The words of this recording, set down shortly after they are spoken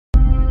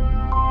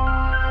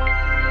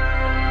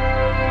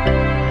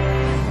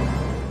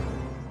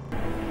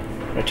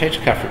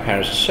Rotator cuff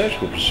repair is a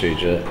surgical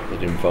procedure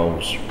that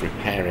involves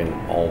repairing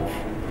of,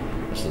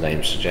 as the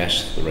name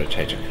suggests, the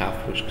rotator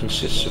cuff, which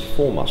consists of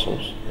four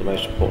muscles, the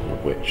most important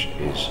of which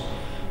is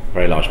a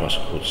very large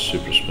muscle called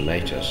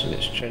supraspinatus, and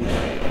it's generally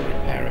a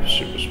repair of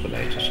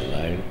supraspinatus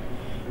alone,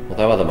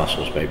 although other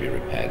muscles may be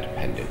repaired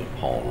depending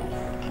upon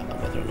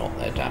whether or not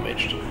they're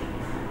damaged.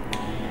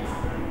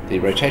 The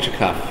rotator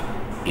cuff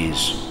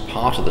is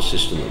part of the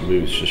system that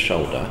moves the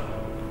shoulder,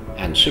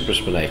 and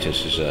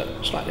supraspinatus is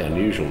a slightly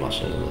unusual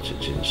muscle in that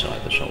it's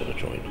inside the shoulder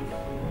joint.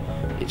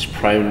 It's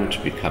prone to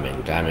becoming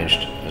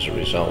damaged as a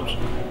result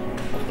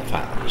of the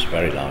fact that it's a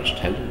very large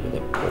tendon with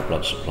a poor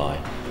blood supply,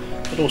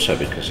 but also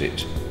because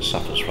it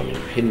suffers from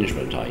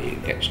impingement, i.e.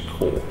 it gets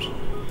caught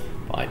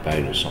by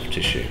bone and soft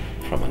tissue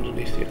from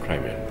underneath the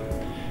acromion,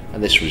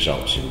 and this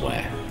results in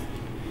wear.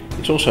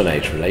 It's also an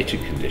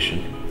age-related condition,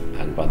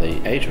 and by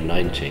the age of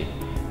 90,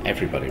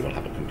 everybody will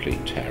have a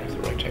complete tear of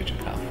the rotator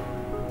cuff.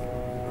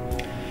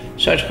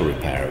 Surgical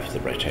repair of the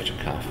rotator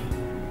cuff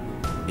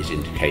is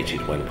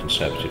indicated when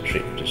conservative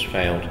treatment has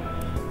failed,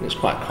 and it's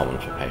quite common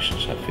for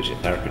patients to have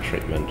physiotherapy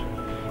treatment,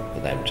 for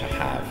them to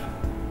have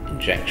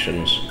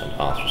injections and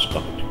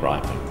arthroscopic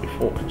debridement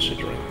before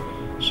considering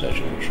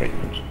surgical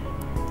treatment.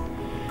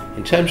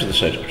 In terms of the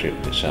surgical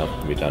treatment itself, it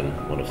can be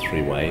done one of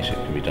three ways. It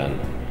can be done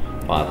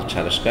via the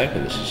telescope,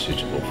 and this is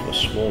suitable for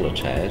smaller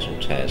tears or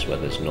tears where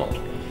there's not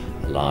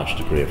a large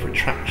degree of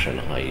retraction,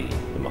 i.e.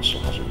 the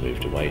muscle hasn't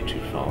moved away too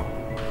far.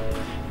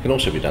 It can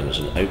also be done as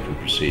an open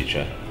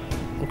procedure,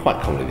 and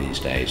quite commonly these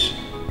days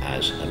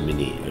as a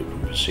mini open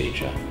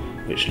procedure,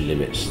 which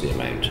limits the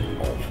amount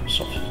of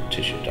soft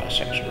tissue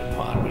dissection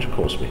required, which of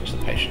course means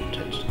the patient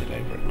tends to get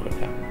over it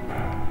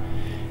quicker.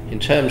 In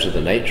terms of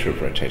the nature of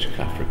rotator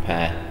cuff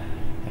repair,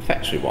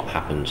 effectively what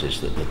happens is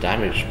that the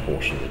damaged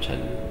portion of the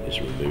tendon is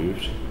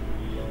removed,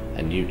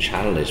 a new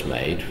channel is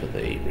made for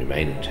the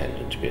remaining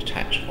tendon to be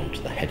attached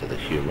onto the head of the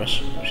humerus,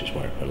 which is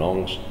where it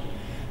belongs,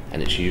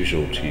 and it's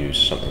usual to use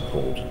something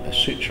called a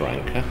suture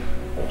anchor,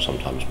 or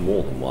sometimes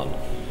more than one,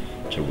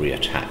 to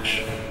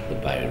reattach the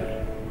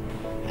bone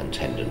and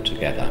tendon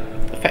together.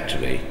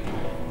 Effectively,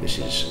 this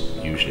is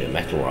usually a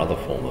metal or other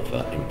form of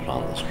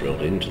implant that's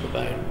drilled into the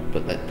bone,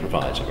 but that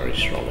provides a very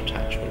strong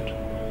attachment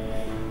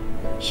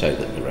so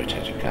that the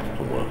rotator cuff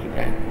can work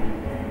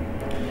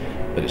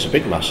again. But it's a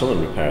big muscle,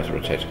 and repair of the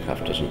rotator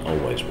cuff doesn't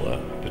always work,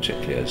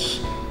 particularly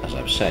as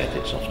I've said,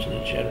 it's often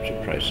a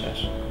degenerative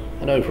process,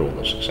 and overall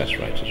the success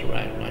rate is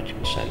around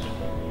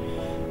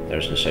 90%. There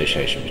is an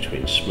association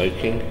between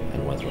smoking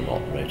and whether or not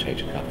the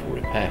rotator cuff will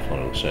repair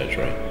following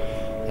surgery.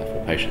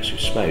 Therefore, patients who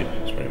smoke,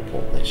 it's very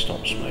important they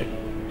stop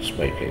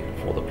smoking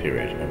for the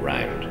period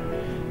around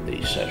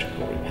the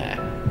surgical repair.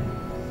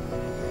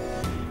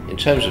 In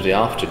terms of the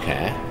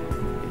aftercare,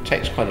 it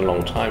takes quite a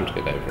long time to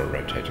get over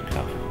a rotator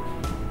cuff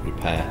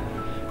repair,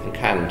 and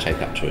can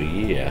take up to a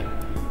year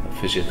of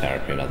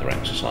physiotherapy and other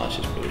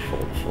exercises before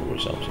the full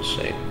result is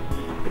seen.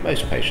 But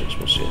most patients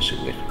will see a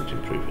significant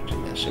improvement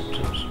in their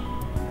symptoms.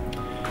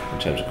 In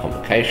terms of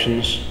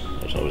complications,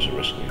 there's always a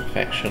risk of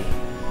infection,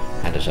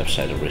 and as I've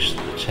said, a risk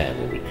that the tear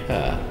will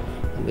recur,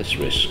 and this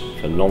risk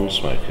for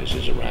non-smokers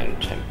is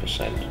around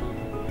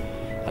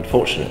 10%.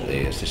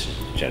 Unfortunately, as this is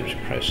a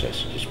degenerative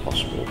process, it is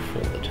possible for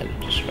the tendon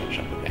to stretch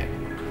up again.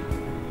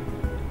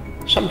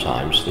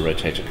 Sometimes the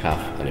rotator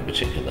cuff, and in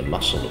particular the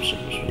muscle of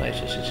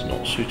supraspinatus, is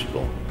not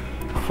suitable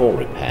for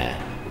repair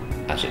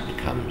as it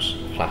becomes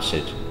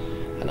flaccid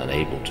and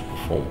unable to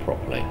perform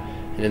properly,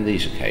 and in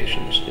these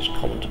occasions it's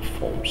common to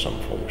perform some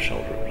form of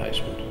shoulder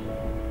replacement.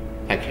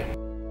 Thank you.